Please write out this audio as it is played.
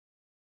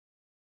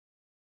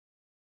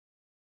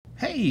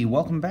Hey,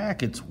 welcome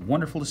back. It's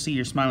wonderful to see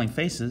your smiling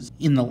faces.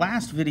 In the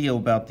last video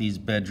about these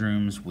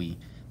bedrooms, we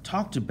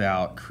talked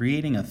about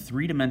creating a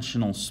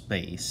three-dimensional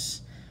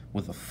space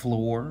with a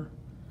floor,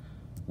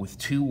 with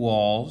two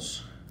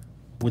walls,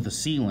 with a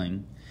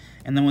ceiling,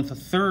 and then with a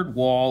third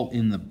wall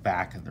in the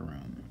back of the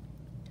room.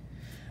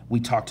 We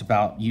talked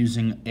about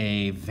using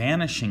a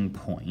vanishing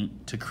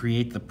point to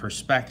create the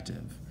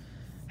perspective,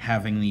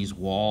 having these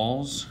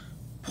walls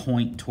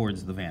point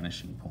towards the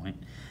vanishing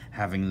point,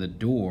 having the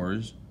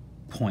doors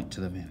point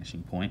to the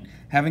vanishing point,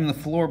 having the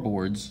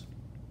floorboards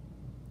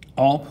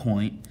all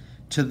point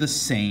to the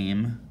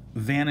same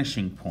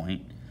vanishing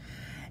point.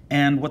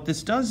 And what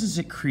this does is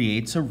it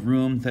creates a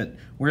room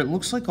where it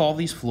looks like all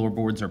these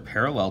floorboards are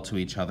parallel to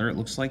each other. It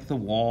looks like the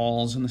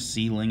walls and the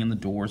ceiling and the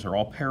doors are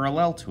all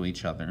parallel to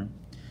each other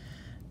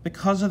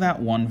because of that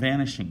one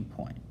vanishing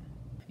point.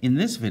 In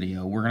this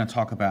video, we're going to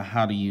talk about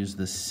how to use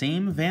the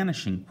same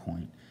vanishing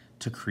point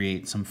to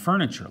create some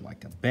furniture,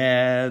 like a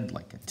bed,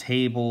 like a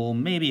table,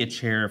 maybe a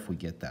chair if we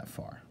get that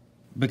far.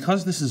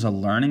 Because this is a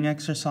learning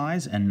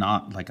exercise and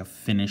not like a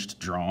finished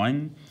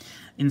drawing,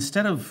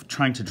 instead of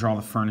trying to draw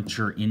the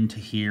furniture into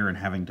here and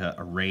having to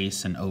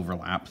erase and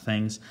overlap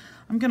things,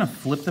 I'm gonna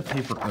flip the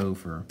paper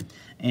over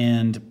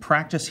and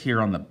practice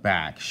here on the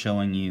back,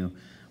 showing you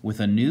with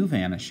a new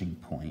vanishing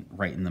point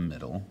right in the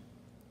middle,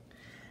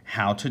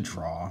 how to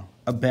draw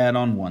a bed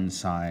on one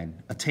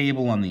side, a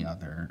table on the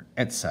other,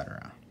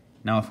 etc.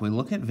 Now, if we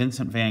look at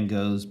Vincent Van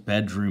Gogh's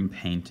bedroom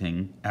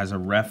painting as a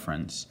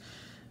reference,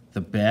 the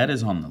bed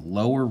is on the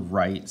lower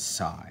right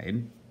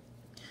side.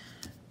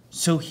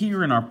 So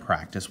here in our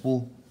practice,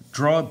 we'll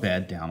draw a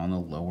bed down on the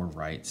lower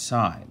right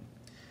side,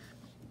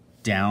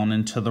 down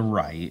and to the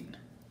right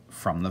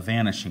from the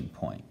vanishing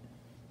point.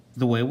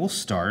 The way we'll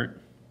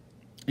start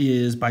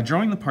is by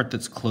drawing the part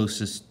that's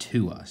closest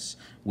to us,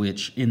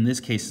 which in this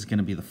case is going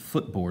to be the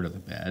footboard of the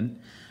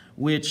bed,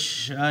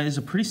 which is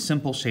a pretty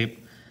simple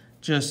shape,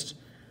 just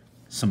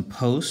some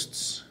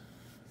posts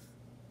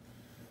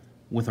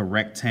with a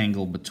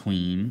rectangle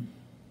between,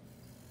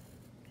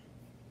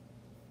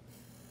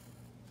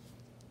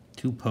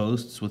 two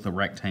posts with a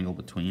rectangle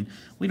between.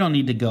 We don't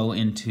need to go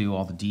into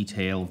all the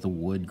detail of the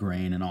wood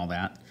grain and all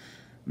that.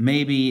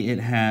 Maybe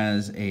it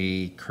has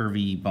a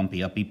curvy,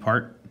 bumpy, uppy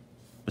part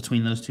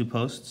between those two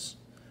posts.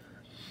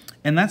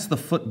 And that's the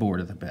footboard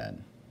of the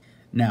bed.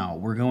 Now,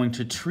 we're going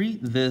to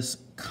treat this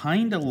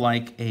kind of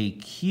like a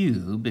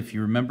cube. If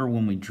you remember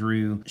when we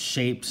drew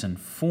shapes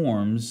and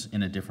forms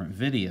in a different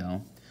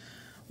video,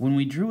 when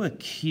we drew a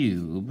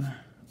cube,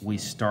 we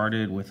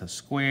started with a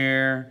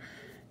square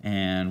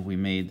and we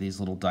made these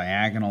little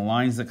diagonal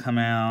lines that come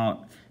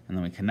out and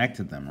then we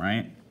connected them,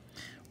 right?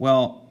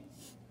 Well,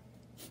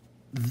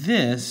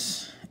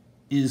 this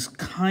is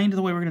kind of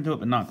the way we're going to do it,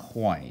 but not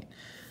quite.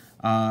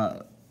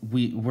 When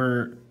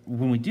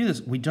we do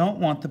this, we don't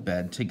want the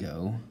bed to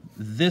go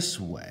this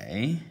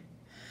way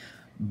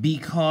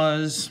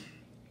because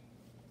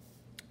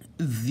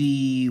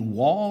the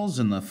walls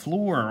and the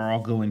floor are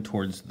all going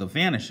towards the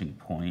vanishing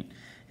point,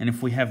 and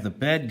if we have the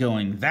bed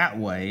going that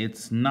way,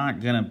 it's not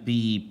going to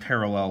be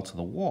parallel to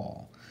the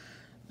wall.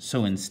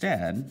 So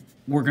instead,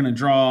 we're going to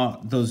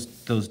draw those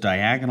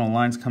diagonal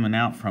lines coming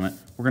out from it,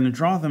 we're going to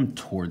draw them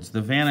towards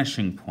the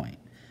vanishing point.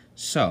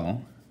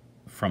 So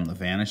from the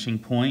vanishing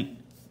point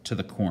to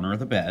the corner of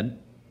the bed,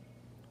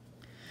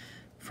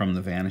 from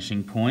the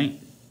vanishing point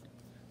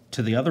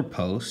to the other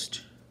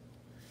post,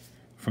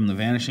 from the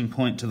vanishing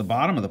point to the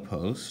bottom of the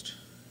post,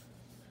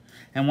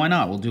 and why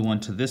not? We'll do one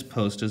to this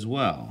post as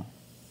well.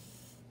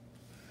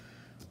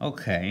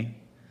 Okay,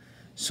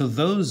 so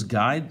those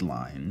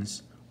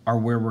guidelines are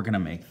where we're going to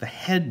make the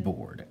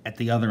headboard at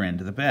the other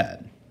end of the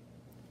bed.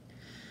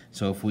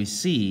 So if we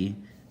see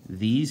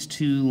these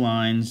two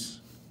lines,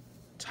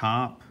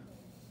 top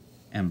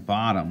and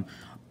bottom,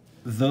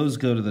 those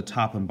go to the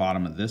top and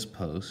bottom of this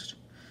post.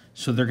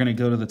 So they're going to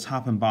go to the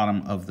top and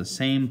bottom of the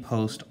same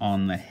post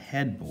on the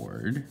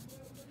headboard.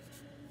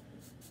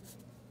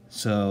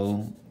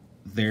 So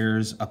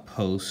there's a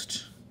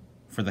post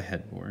for the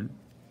headboard.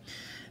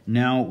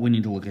 Now we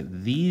need to look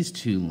at these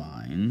two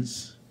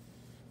lines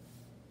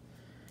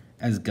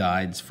as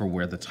guides for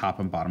where the top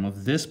and bottom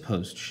of this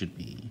post should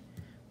be,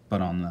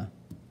 but on the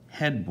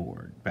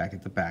headboard, back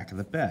at the back of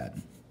the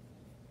bed.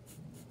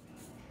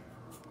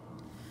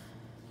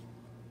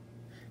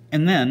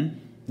 And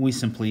then we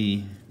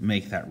simply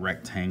make that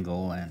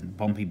rectangle and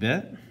bumpy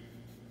bit.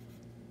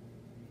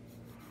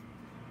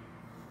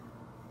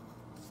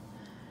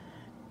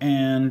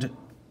 And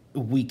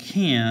we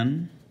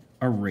can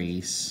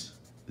erase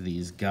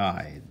these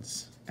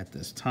guides at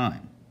this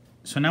time.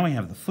 So now we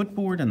have the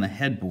footboard and the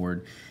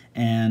headboard,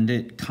 and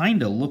it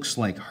kind of looks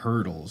like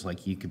hurdles,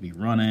 like you could be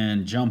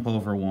running, jump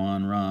over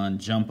one, run,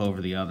 jump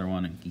over the other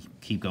one, and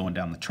keep going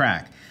down the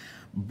track.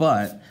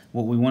 But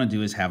what we want to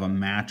do is have a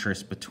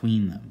mattress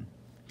between them.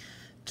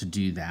 To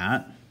do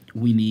that,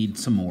 we need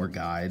some more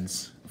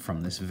guides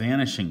from this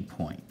vanishing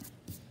point.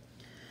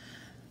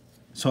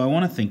 So I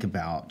want to think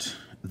about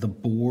the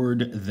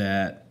board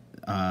that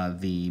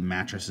the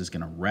mattress is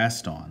going to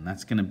rest on.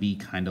 That's going to be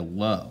kind of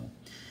low.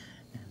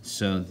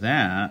 So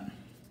that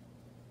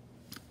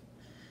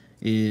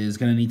is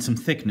going to need some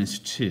thickness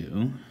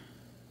too.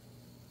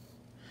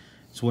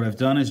 So what I've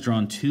done is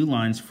drawn 2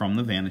 lines from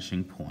the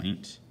vanishing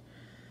point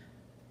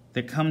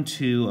that come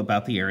to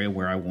about the area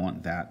where I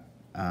want that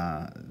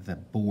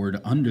board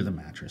under the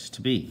mattress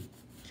to be.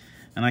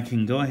 And I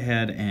can go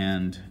ahead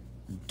and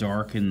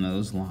darken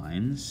those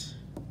lines,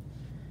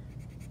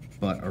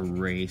 but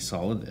erase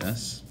all of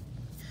this.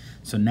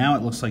 So now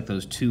it looks like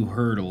those 2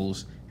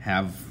 hurdles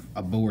have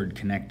a board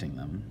connecting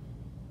them.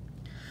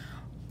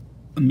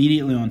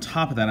 Immediately on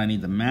top of that, I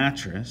need the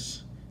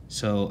mattress,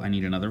 so I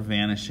need another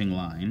vanishing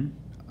line,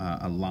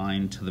 a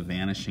line to the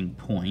vanishing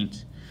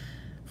point,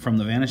 from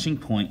the vanishing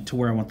point to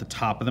where I want the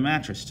top of the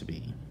mattress to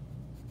be.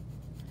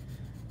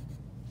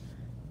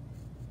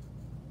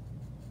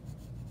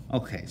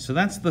 Okay, so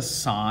that's the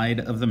side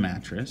of the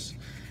mattress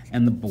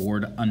and the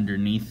board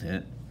underneath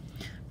it.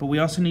 But we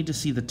also need to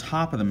see the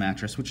top of the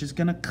mattress, which is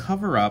going to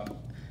cover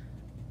up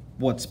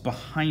what's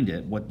behind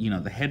it,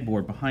 the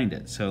headboard behind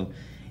it. So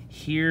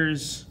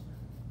here's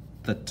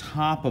the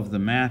top of the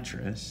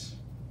mattress,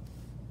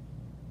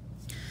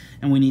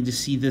 and we need to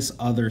see this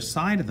other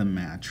side of the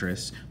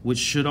mattress, which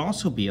should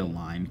also be a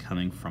line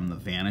coming from the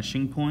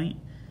vanishing point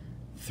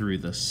through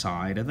the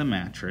side of the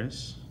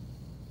mattress,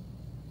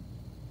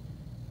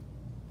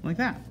 like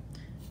that.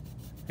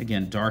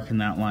 Again, darken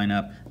that line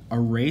up,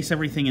 erase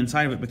everything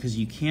inside of it because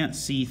you can't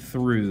see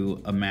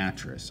through a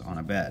mattress on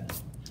a bed.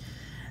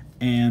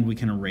 And we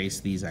can erase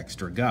these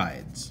extra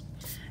guides.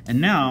 And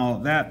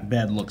now that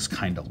bed looks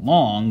kind of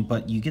long,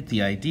 but you get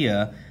the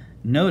idea.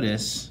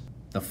 Notice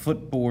the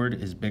footboard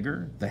is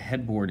bigger, the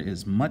headboard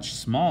is much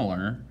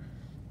smaller.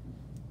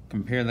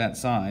 Compare that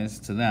size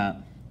to that.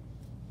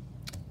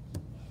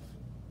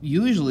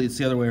 Usually it's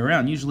the other way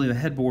around. Usually the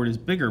headboard is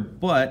bigger,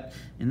 but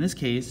in this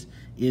case,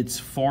 it's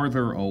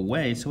farther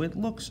away, so it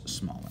looks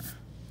smaller.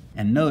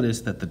 And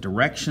notice that the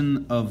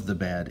direction of the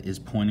bed is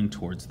pointing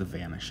towards the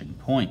vanishing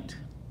point.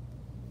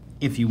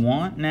 If you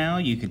want now,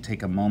 you could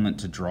take a moment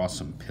to draw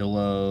some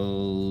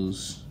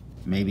pillows,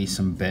 maybe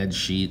some bed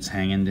sheets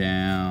hanging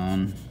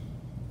down,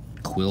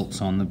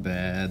 quilts on the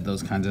bed,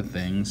 those kinds of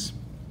things.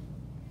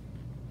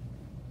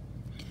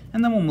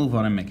 And then we'll move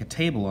on and make a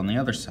table on the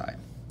other side.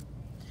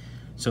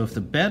 So if the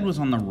bed was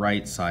on the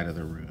right side of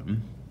the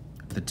room,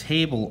 the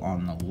table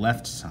on the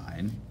left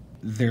side,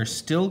 they're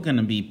still going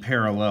to be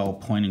parallel,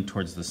 pointing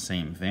towards the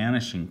same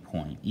vanishing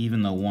point,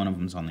 even though one of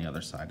them's on the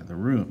other side of the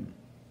room.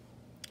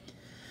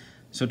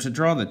 So to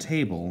draw the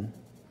table,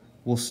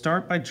 we'll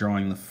start by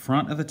drawing the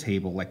front of the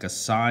table like a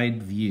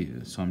side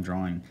view. So I'm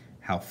drawing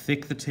how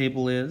thick the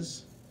table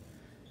is,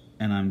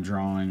 and I'm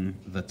drawing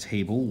the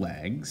table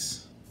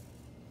legs.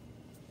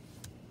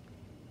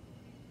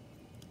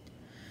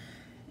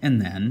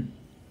 And then,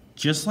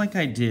 just like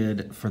I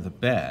did for the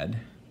bed,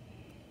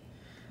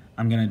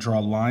 I'm going to draw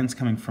lines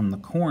coming from the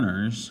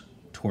corners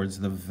towards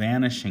the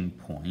vanishing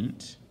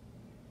point.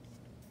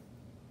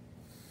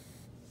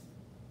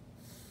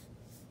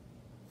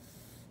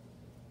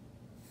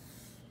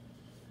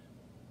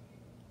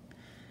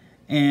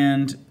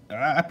 And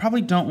I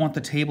probably don't want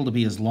the table to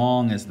be as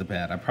long as the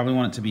bed. I probably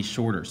want it to be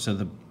shorter. So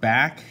the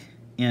back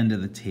end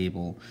of the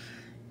table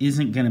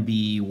isn't going to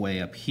be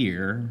way up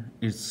here.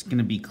 It's going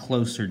to be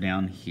closer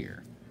down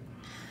here.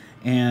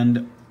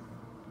 And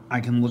I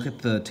can look at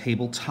the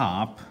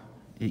tabletop.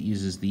 It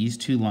uses these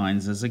 2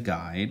 lines as a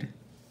guide.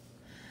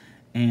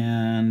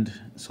 And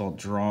so I'll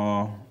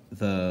draw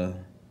the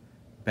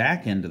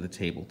back end of the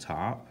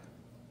tabletop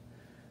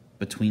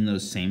between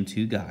those same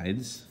 2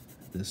 guides,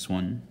 this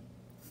one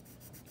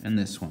and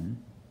this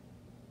one.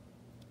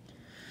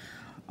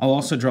 I'll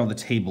also draw the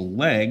table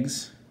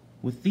legs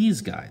with these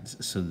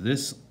guides. So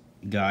this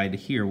guide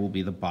here will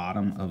be the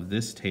bottom of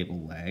this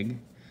table leg.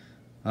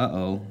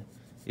 Uh-oh,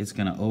 it's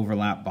going to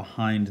overlap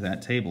behind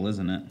that table,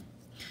 isn't it?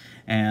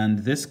 And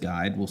this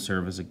guide will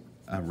serve as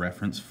a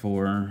reference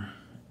for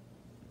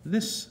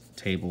this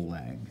table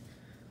leg.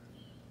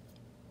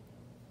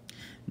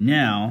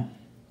 Now,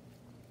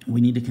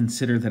 we need to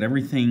consider that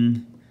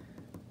everything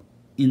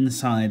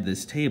inside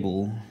this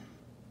table,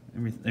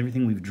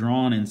 everything we've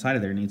drawn inside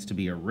of there needs to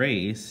be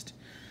erased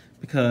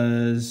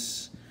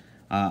because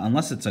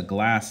unless it's a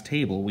glass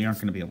table, we aren't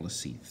going to be able to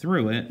see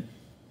through it.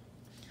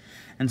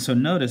 And so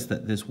notice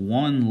that this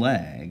one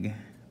leg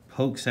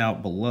pokes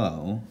out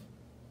below.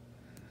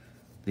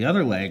 The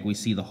other leg, we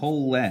see the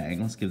whole leg.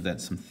 Let's give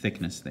that some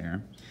thickness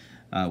there.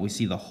 We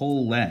see the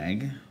whole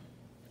leg,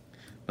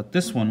 but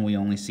this one we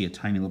only see a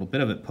tiny little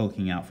bit of it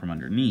poking out from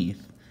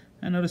underneath.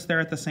 And notice they're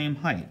at the same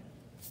height.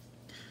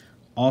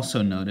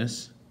 Also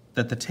notice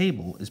that the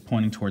table is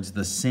pointing towards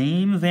the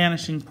same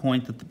vanishing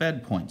point that the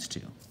bed points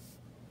to.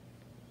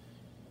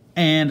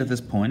 And at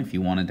this point, if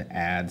you wanted to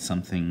add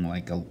something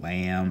like a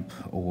lamp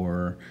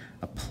or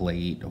a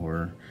plate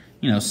or,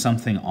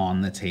 something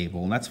on the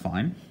table, that's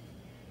fine.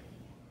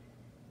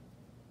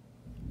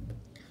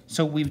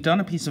 So we've done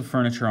a piece of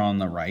furniture on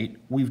the right,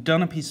 we've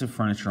done a piece of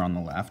furniture on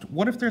the left.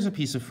 What if there's a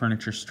piece of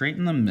furniture straight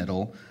in the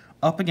middle,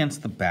 up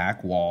against the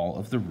back wall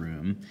of the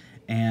room,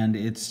 and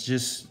it's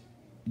just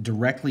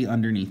directly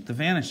underneath the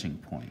vanishing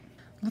point.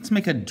 Let's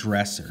make a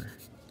dresser.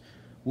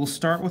 We'll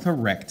start with a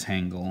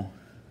rectangle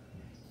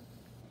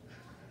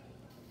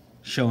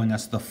showing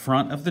us the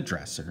front of the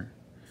dresser.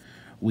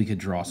 We could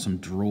draw some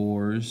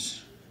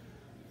drawers.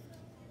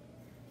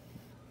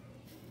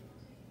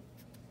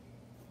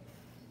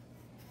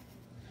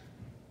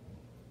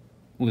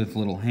 With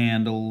little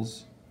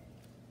handles.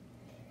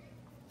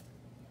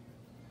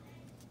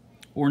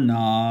 Or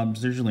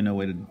knobs. There's really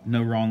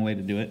no wrong way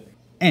to do it.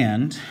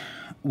 And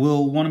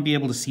we'll want to be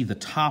able to see the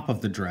top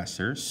of the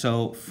dresser.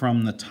 So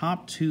from the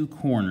top two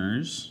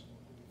corners,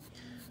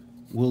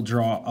 we'll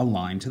draw a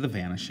line to the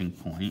vanishing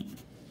point.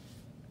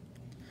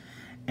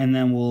 And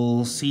then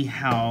we'll see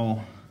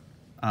how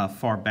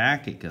far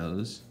back it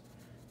goes.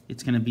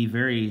 It's going to be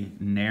very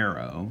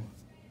narrow.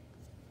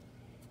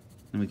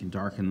 And we can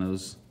darken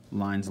those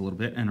lines a little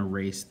bit and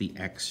erase the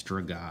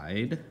extra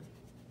guide.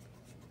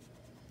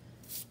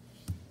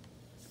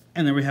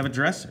 And there we have a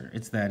dresser.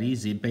 It's that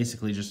easy.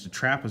 Basically just a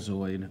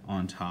trapezoid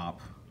on top.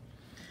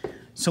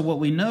 So what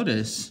we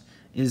notice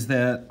is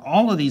that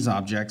all of these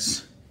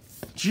objects,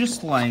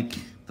 just like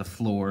the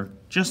floor,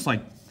 just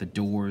like the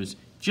doors,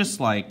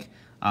 just like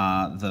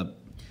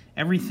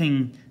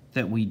everything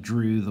that we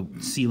drew, the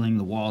ceiling,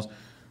 the walls,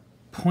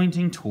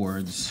 pointing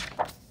towards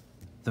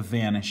the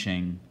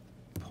vanishing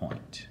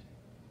point.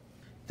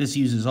 This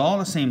uses all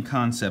the same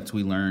concepts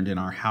we learned in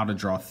our How to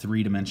Draw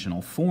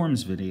Three-Dimensional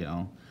Forms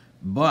video,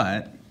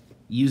 but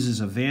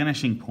uses a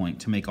vanishing point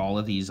to make all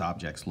of these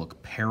objects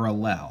look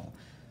parallel.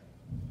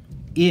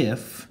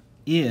 If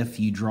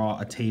you draw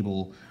a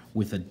table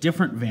with a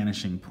different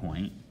vanishing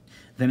point,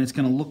 then it's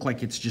going to look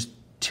like it's just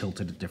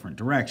tilted a different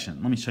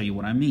direction. Let me show you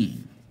what I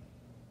mean.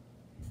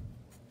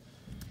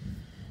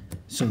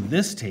 So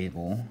this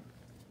table,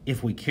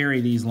 if we carry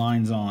these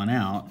lines on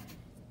out,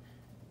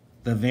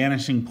 the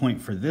vanishing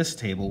point for this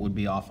table would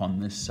be off on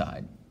this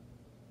side,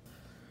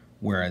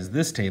 whereas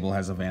this table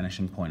has a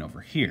vanishing point over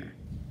here.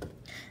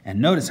 And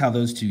notice how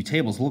those two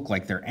tables look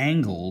like they're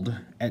angled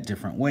at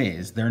different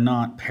ways. They're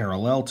not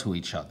parallel to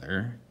each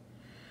other.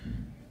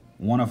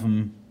 One of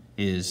them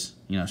is,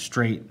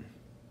 straight,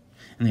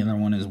 and the other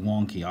one is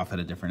wonky, off at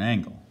a different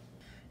angle.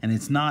 And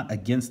it's not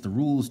against the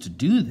rules to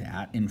do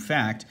that. In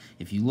fact,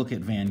 if you look at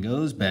Van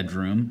Gogh's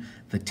bedroom,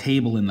 the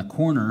table in the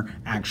corner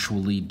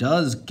actually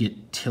does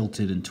get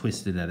tilted and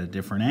twisted at a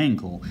different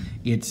angle.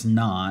 It's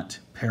not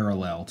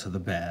parallel to the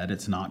bed.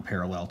 It's not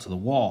parallel to the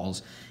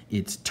walls.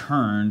 It's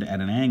turned at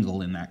an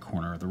angle in that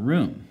corner of the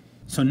room.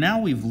 So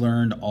now we've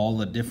learned all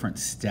the different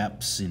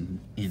steps in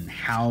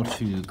how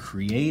to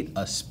create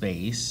a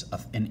space,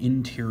 an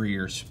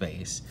interior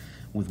space,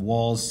 with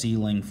walls,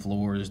 ceiling,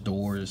 floors,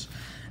 doors.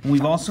 And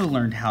we've also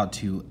learned how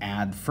to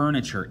add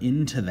furniture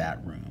into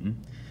that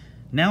room.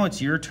 Now it's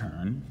your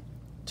turn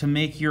to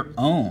make your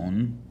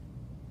own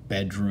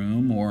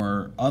bedroom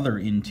or other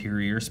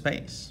interior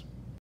space.